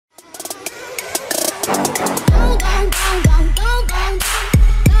Hey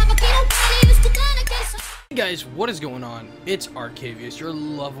guys, what is going on? It's Arcaviouse, your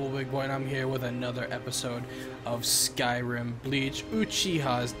lovable big boy, and I'm here with another episode of Skyrim Bleach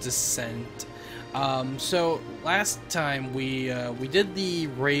Uchiha's Descent. So last time we did the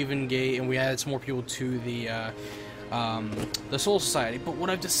Raven Gate and we added some more people to the Soul Society, but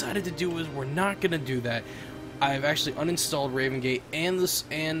what I've decided to do is we're not gonna do that. I've actually uninstalled Raven Gate and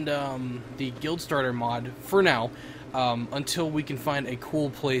the Guild Starter mod for now. Until we can find a cool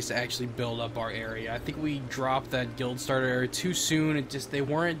place to actually build up our area. I think we dropped that guild starter area too soon. They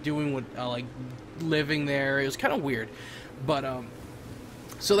weren't doing what like living there. It was kind of weird, but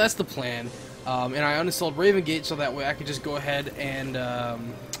so that's the plan. And I uninstalled Raven Gate so that way I could just go ahead and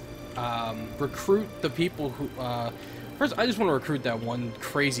recruit the people who. First, I just want to recruit that one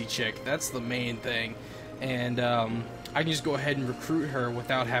crazy chick. That's the main thing, and I can just go ahead and recruit her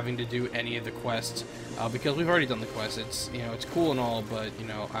without having to do any of the quests, because we've already done the quests. It's, you know, it's cool and all, but, you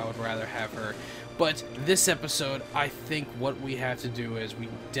know, I would rather have her. But this episode, I think what we have to do is we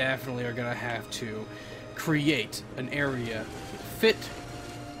definitely are going to have to create an area fit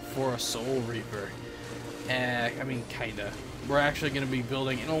for a Soul Reaper. I mean, kinda. We're actually going to be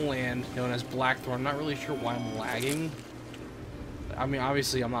building in a land known as Blackthorn. I'm not really sure why I'm lagging. I mean,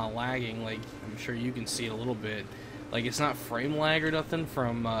 obviously I'm not lagging, like, I'm sure you can see it a little bit. Like, it's not frame lag or nothing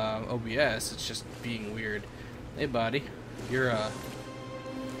from OBS, it's just being weird. Hey, buddy. You're a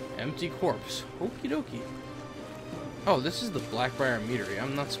empty corpse. Okie dokie. Oh, this is the Blackbriar Meadery.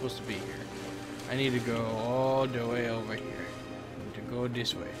 I'm not supposed to be here. I need to go all the way over here. I need to go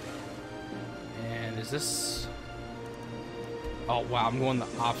this way. And is this... Oh, wow, I'm going the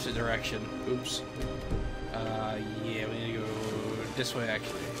opposite direction. Oops. Yeah, we need to go this way,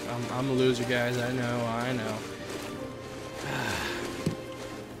 actually. I'm a loser, guys. I know.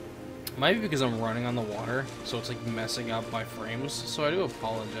 Might be because I'm running on the water, so it's like messing up my frames. So I do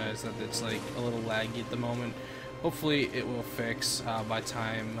apologize that it's like a little laggy at the moment. Hopefully it will fix by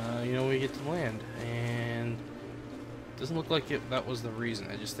time you know, we get to land. And it doesn't look like that was the reason.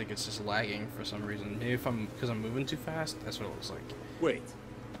 I just think it's just lagging for some reason. Maybe because I'm moving too fast. That's what it looks like. Wait,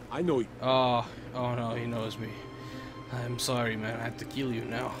 I know you. Oh no, he knows me. I'm sorry, man. I have to kill you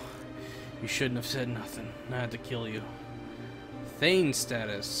now. You shouldn't have said nothing. I had to kill you. Thane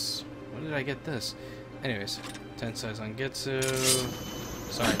status. When did I get this? Anyways, 10 size on Getsu.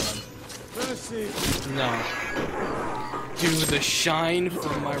 Sorry, bud. No. Dude, the shine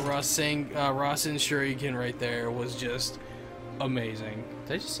from my Rasen Shuriken right there was just amazing.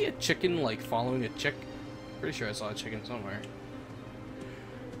 Did I just see a chicken, like, following a chick? Pretty sure I saw a chicken somewhere.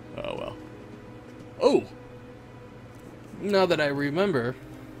 Oh, well. Oh! Now that I remember...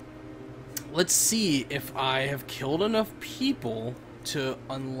 Let's see if I have killed enough people to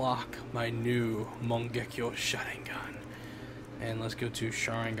unlock my new Mangekyo Sharingan. And let's go to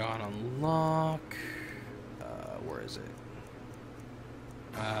Sharingan unlock. Where is it?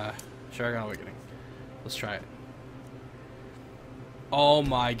 Sharingan Awakening. Let's try it. Oh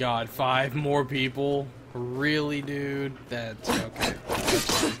my god, 5 more people? Really, dude? That's okay.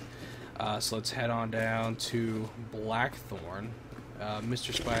 That's fine. So let's head on down to Blackthorn.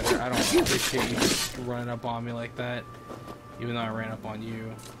 Mr. Spider, I don't appreciate you just running up on me like that, even though I ran up on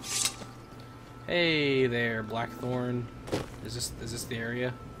you. Hey there, Blackthorn. Is this the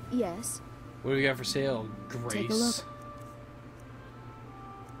area? Yes. What do we got for sale, Grace? Take a look.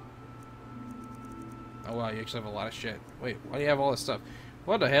 Oh wow, you actually have a lot of shit. Wait, why do you have all this stuff?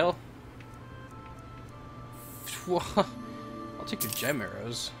 What the hell? I'll take your gem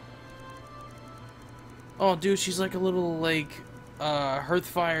arrows. Oh, dude, she's like a little, like...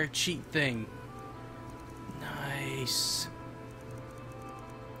 Hearthfire cheat thing. Nice.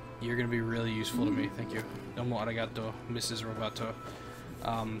 You're gonna be really useful to me. Thank you. Domo arigato, Mrs. Roboto.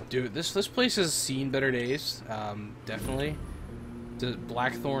 Dude, this place has seen better days. Definitely.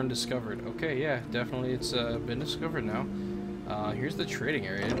 Blackthorn discovered. Okay, yeah, definitely. It's been discovered now. Here's the trading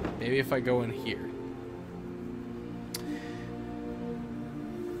area. Maybe if I go in here.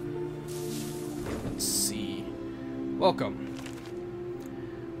 Let's see. Welcome.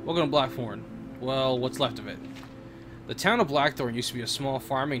 Welcome to Blackthorn. Well, what's left of it. The town of Blackthorn used to be a small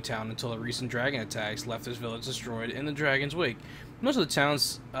farming town until the recent dragon attacks left this village destroyed in the dragon's wake. Most of the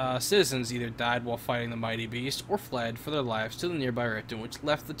town's citizens either died while fighting the mighty beast or fled for their lives to the nearby Riften, which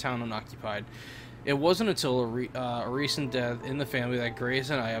left the town unoccupied. It wasn't until a recent death in the family that Grace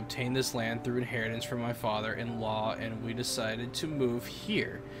and I obtained this land through inheritance from my father-in-law, and we decided to move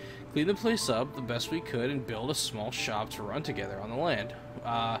here. Clean the place up the best we could and build a small shop to run together on the land.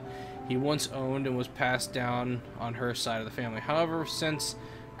 He once owned and was passed down on her side of the family. However, since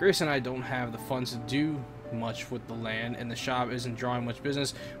Grace and I don't have the funds to do much with the land, and the shop isn't drawing much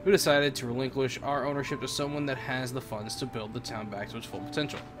business. We decided to relinquish our ownership to someone that has the funds to build the town back to its full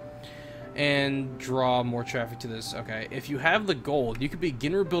potential and draw more traffic to this. Okay, if you have the gold, you could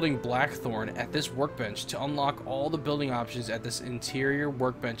begin rebuilding Blackthorn at this workbench to unlock all the building options at this interior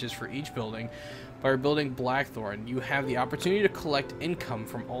workbenches for each building. By rebuilding Blackthorn, you have the opportunity to collect income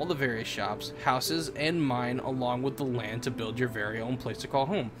from all the various shops, houses, and mine, along with the land to build your very own place to call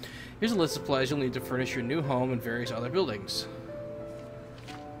home. Here's a list of supplies you'll need to furnish your new home and various other buildings.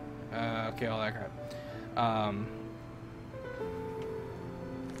 Okay, all that crap.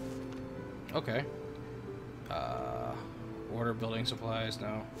 Okay. Order building supplies,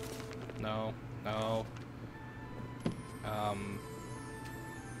 no. No, no.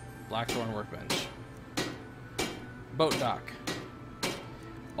 Blackthorn workbench. Boat dock.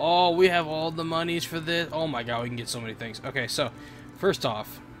 Oh, we have all the monies for this. Oh my god, we can get so many things. Okay, so, first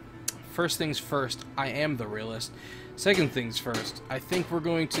off, first things first, I am the realist. Second things first, I think we're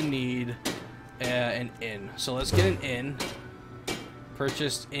going to need an inn. So let's get an inn.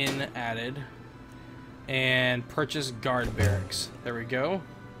 Purchased inn added. And purchase guard barracks. There we go.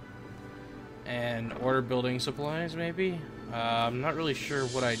 And order building supplies, maybe? I'm not really sure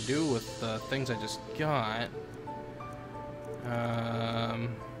what I do with the things I just got. Let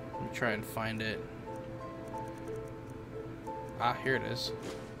me try and find it. Ah, here it is.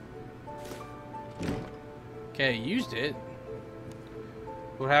 Okay, used it.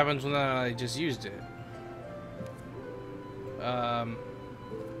 What happens when I just used it? Are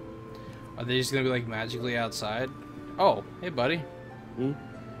they just gonna be like magically outside? Oh, hey buddy. Hmm?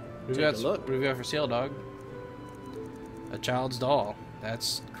 What do we got for sale, dog? A child's doll.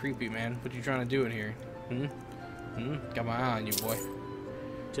 That's creepy, man. What you trying to do in here? Got my eye on you, boy.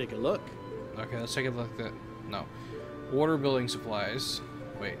 Take a look. Okay, let's take a look at... No. Water building supplies.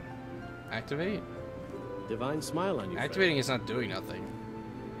 Wait. Activate? Divine smile on you. Activating is not doing nothing.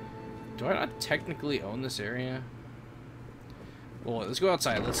 Do I not technically own this area? Well, let's go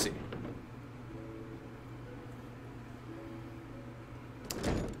outside. Let's see.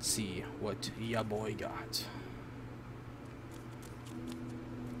 Let's see what ya boy got.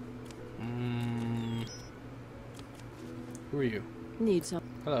 Who are you? Need some.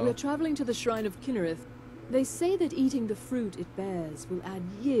 Hello. We're traveling to the Shrine of Kinnereth. They say that eating the fruit it bears will add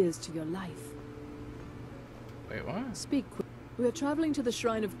years to your life. Wait, what? Speak quick. We're traveling to the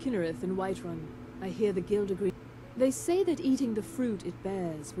Shrine of Kinnereth in Whiterun. I hear the guild agree. They say that eating the fruit it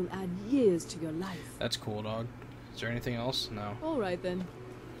bears will add years to your life. That's cool, dog. Is there anything else? No. All right then.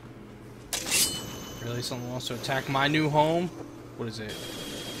 Really? Someone wants to attack my new home? What is it?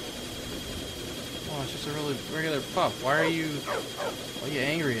 Oh, it's just a really regular pup. Why are you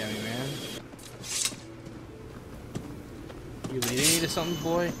angry at me, man? You leading me to something,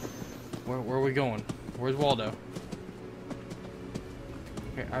 boy? Where are we going? Where's Waldo?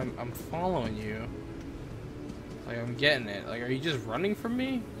 Okay, I'm following you. Like, I'm getting it. Like, are you just running from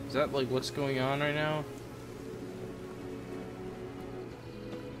me? Is that like what's going on right now?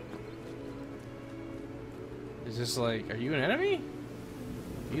 Is this like, are you an enemy?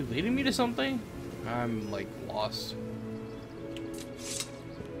 Are you leading me to something? I'm like lost.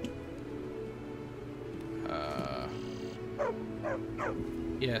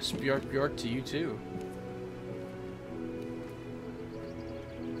 Yes, Bjork to you too.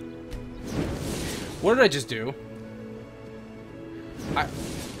 What did I just do? I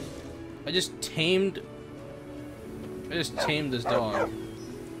just tamed this dog.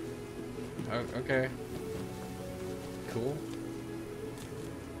 Okay. Cool.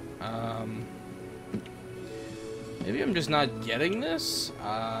 Maybe I'm just not getting this.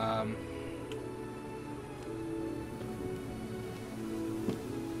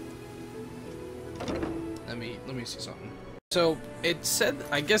 Let me see something. So it said,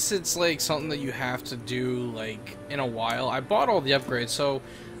 I guess it's like something that you have to do like in a while. I bought all the upgrades, so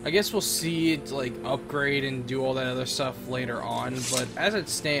I guess we'll see it like upgrade and do all that other stuff later on. But as it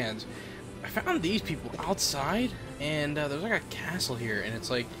stands, I found these people outside, and there's like a castle here, and it's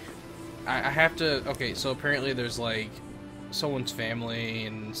like I have to. Okay, so apparently there's like someone's family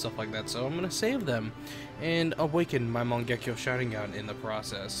and stuff like that, so I'm gonna save them and awaken my Mangekyo Sharingan in the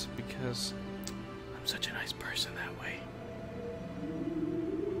process because I'm such a nice person that way.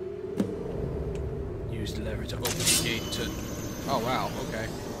 Use the lever to open the gate to... Oh, wow, okay.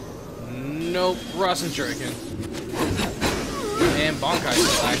 Nope, Ross and Shuriken. And Bankai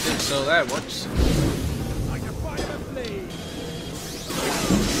still active, so that works. Like a fire blade.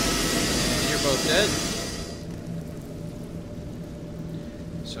 And you're both dead.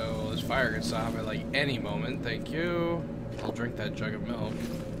 So this fire can stop at like any moment, thank you. I'll drink that jug of milk.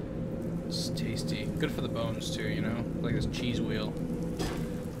 tasty. Good for the bones too, you know? Like this cheese wheel.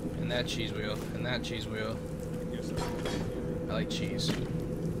 And that cheese wheel. And that cheese wheel. I like cheese.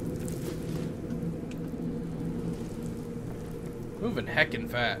 Moving heckin'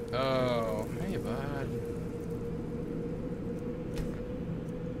 fat. Oh, hey bud.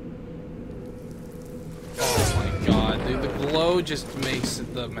 Oh my god, dude, the glow just makes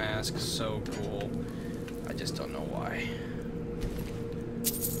the mask so cool. I just don't know why.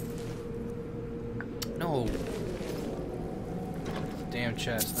 No. Damn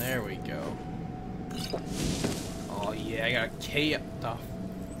chest, there we go. Oh yeah, I got a K.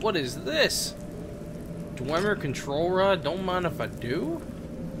 What is this? Dwemer control rod? Don't mind if I do?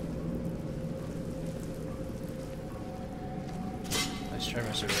 Let's try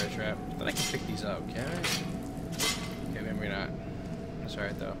my survey trap. Then I can pick these up, can I? Okay, maybe not. That's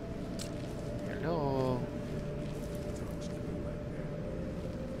alright though. Hello.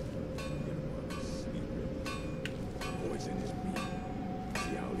 Poison is meat.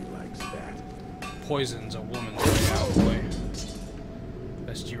 See how he likes that. Poison's a woman's cowboy.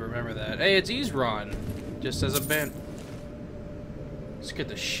 Best you remember that. Hey, it's Ezron. Just as a band. Scared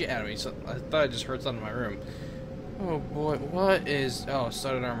the shit out of me. So I thought I just heard something in my room. Oh boy, what is... Oh,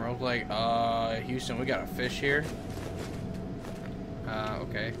 studded armor. I was like, Houston, we got a fish here.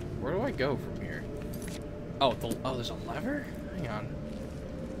 Okay. Where do I go from here? Oh, there's a lever? Hang on.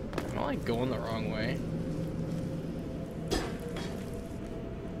 Am I like going the wrong way?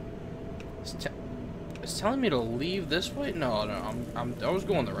 It's telling me to leave this way? No, I was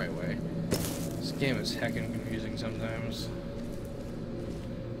going the right way. This game is heckin' confusing sometimes.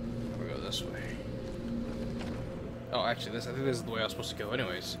 We'll go this way. Oh, actually, I think this is the way I was supposed to go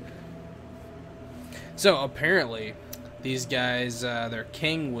anyways. So, apparently, these guys, their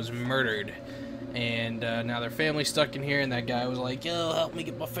king was murdered. And now their family's stuck in here, and that guy was like, yo, help me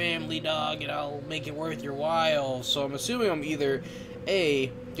get my family, dog, and I'll make it worth your while. So I'm assuming I'm either,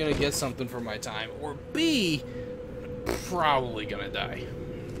 A, gonna get something for my time, or B, probably gonna die.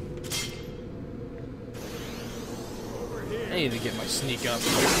 I need to get my sneak up. A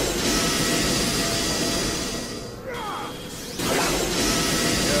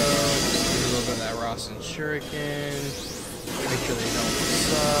little bit of that Rosin Shuriken. Make sure they know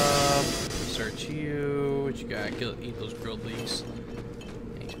what's up. Search you. What you got? Eat those grilled leeks.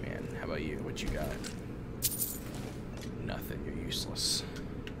 Thanks, man. How about you? What you got? Nothing. You're useless.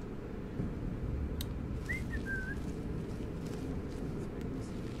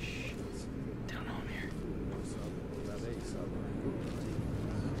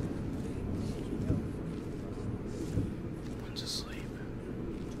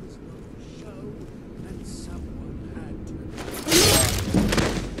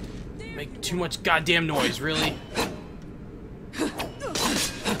 Too much goddamn noise, really? Now,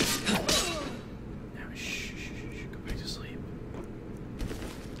 shh, go back to sleep.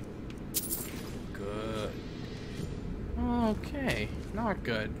 Good. Okay, not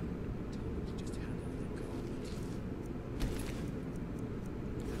good.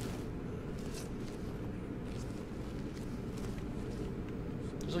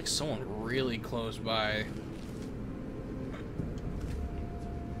 There's like someone really close by.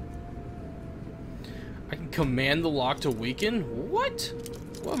 I can command the lock to weaken? What?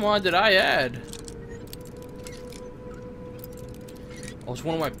 What mod did I add? Oh, it's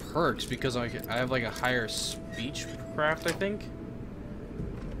one of my perks because I have like a higher speech craft, I think.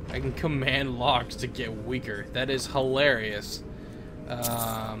 I can command locks to get weaker. That is hilarious.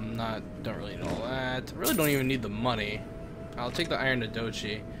 Don't really know that. I really don't even need the money. I'll take the Iron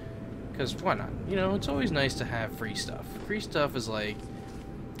Dodochi. Because why not? You know, it's always nice to have free stuff. Free stuff is like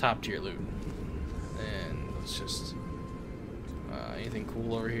top tier loot. And let's just... anything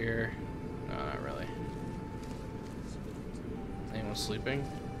cool over here? No, not really. Anyone sleeping?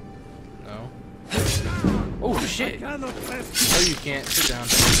 No? Oh shit! No, you can't. Sit down.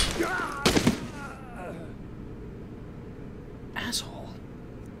 Asshole.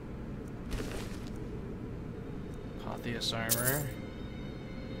 Apotheos armor.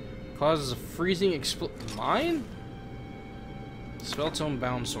 Causes a freezing mine? Spelltome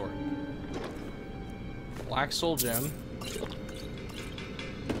bound sword. Black soul gem.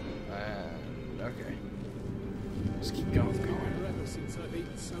 Okay. Let's keep going. Since I've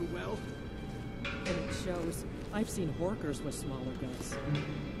eaten so well. And it shows. I've seen horkers with smaller guts.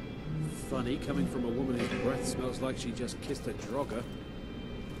 Funny, coming from a woman whose breath smells like she just kissed a drogger.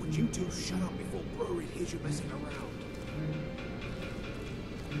 Would you two shut up before Brewery hears you messing around?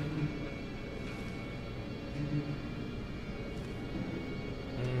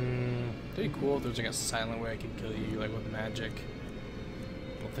 Pretty cool if there's like a silent way I can kill you, like with magic.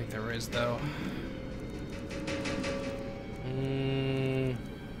 don't think there is, though.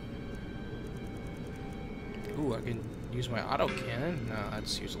 Ooh, I can use my autocannon? No,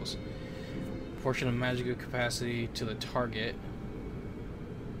 that's useless. Portion of magical capacity to the target.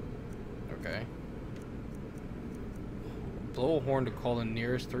 Okay. Blow a horn to call the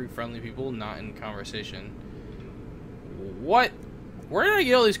nearest 3 friendly people not in conversation. What? Where did I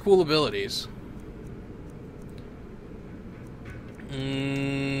get all these cool abilities?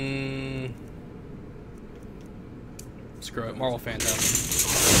 Screw it, Marvel Phantom.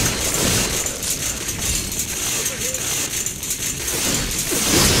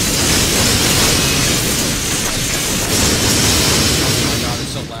 Oh my god,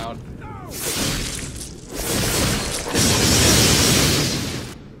 it's so loud.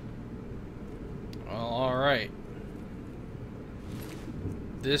 Well, alright.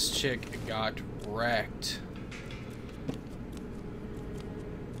 This chick got wrecked.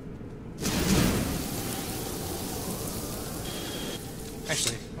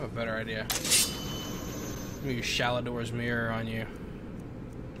 Actually, I have a better idea. Let me use Shalador's mirror on you.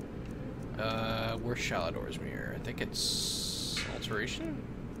 Where's Shalador's mirror? I think it's alteration?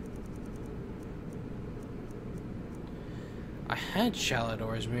 I had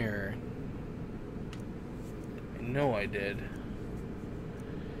Shalador's mirror. I know I did.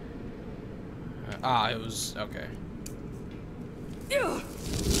 It was... okay.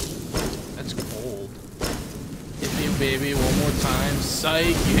 That's cold. Hit me, baby, one more time. Psych,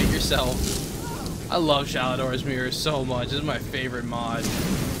 you hit yourself. I love Shalador's mirror so much. This is my favorite mod.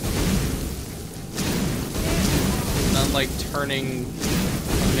 Not like turning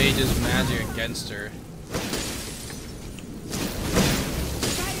a mage's magic against her.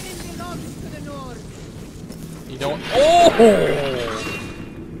 Skyrim belongs to the North. You don't... oh!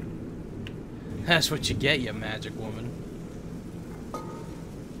 That's what you get, you magic woman.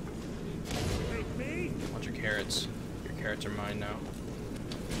 Want your carrots. Your carrots are mine now.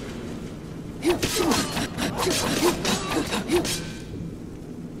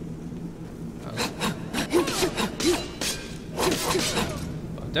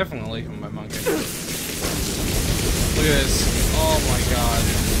 Oh, definitely from my monkey. Look at this. Oh my god.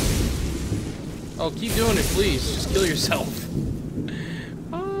 Oh, keep doing it, please. Just kill yourself.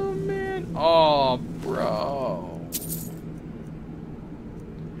 Oh, man. Oh, bro.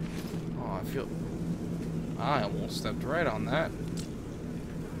 Oh, I feel... I almost stepped right on that.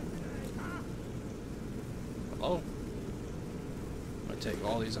 Hello? I'm gonna take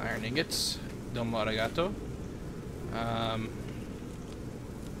all these iron ingots. Domo arigato.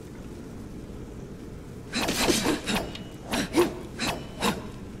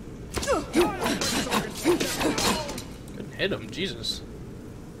 Couldn't hit him, Jesus.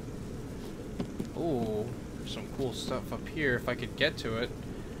 Oh, there's some cool stuff up here if I could get to it.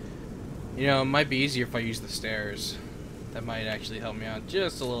 You know, it might be easier if I use the stairs. That might actually help me out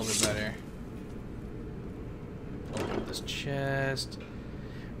just a little bit better. Open up this chest.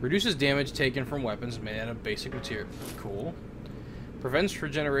 Reduces damage taken from weapons made out of basic material. Cool. Prevents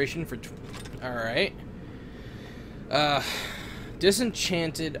regeneration for... alright.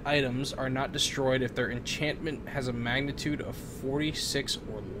 Disenchanted items are not destroyed if their enchantment has a magnitude of 46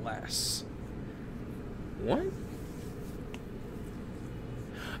 or less. What?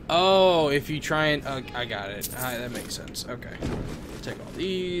 Oh, if you try and... I got it. That makes sense. Okay. Take all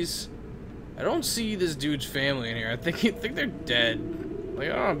these. I don't see this dude's family in here. I think they're dead. Like,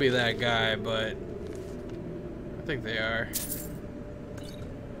 I don't want to be that guy, but... I think they are. Is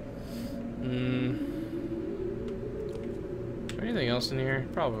there anything else in here?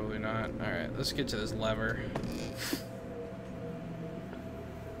 Probably not. Alright, let's get to this lever.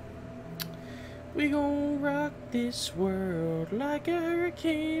 We gon' rock this world like a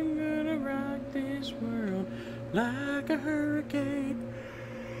hurricane. Gonna rock this world like a hurricane.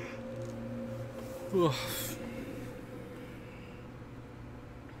 Oof.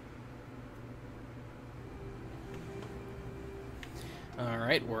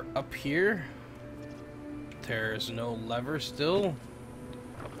 Alright, we're up here. There's no lever still.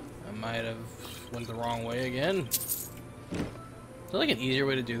 I might have went the wrong way again. Is there like an easier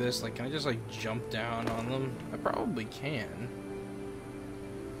way to do this? Like, can I just like jump down on them? I probably can.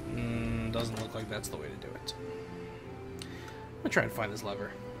 Doesn't look like that's the way to do it. I'm gonna try and find this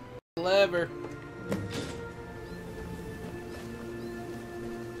lever. Lever.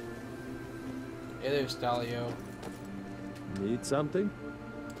 Hey there, Stalio. Need something?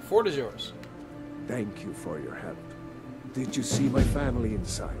 The fort is yours. Thank you for your help. Did you see my family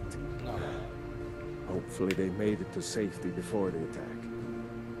inside? No. Hopefully they made it to safety before the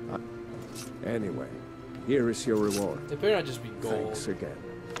attack. Anyway, here is your reward. They better not just be gold. Thanks again.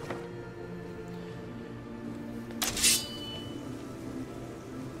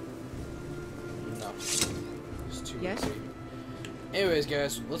 It's too Yes? easy. Anyways,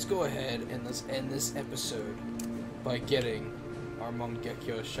 guys, let's go ahead and let's end this episode by getting our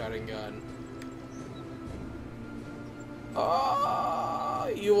Mangekyo Sharingan. Ah,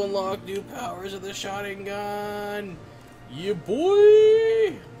 you unlock new powers of the Sharingan. Yeah,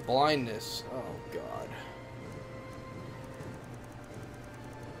 boy. Blindness. Oh God.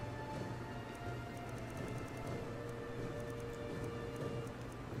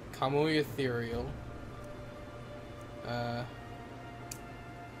 Kamui Ethereal.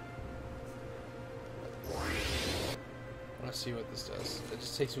 Let's see what this does. It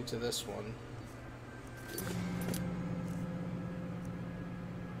just takes me to this one.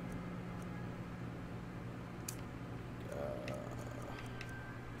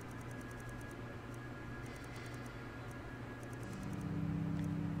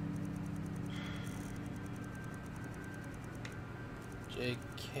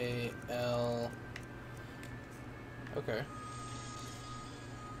 JKL. Okay.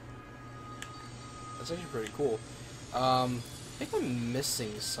 That's actually pretty cool. I think I'm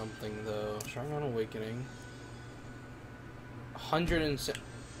missing something though. Sharingan Awakening. 100 and...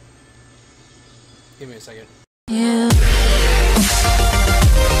 Give me a second.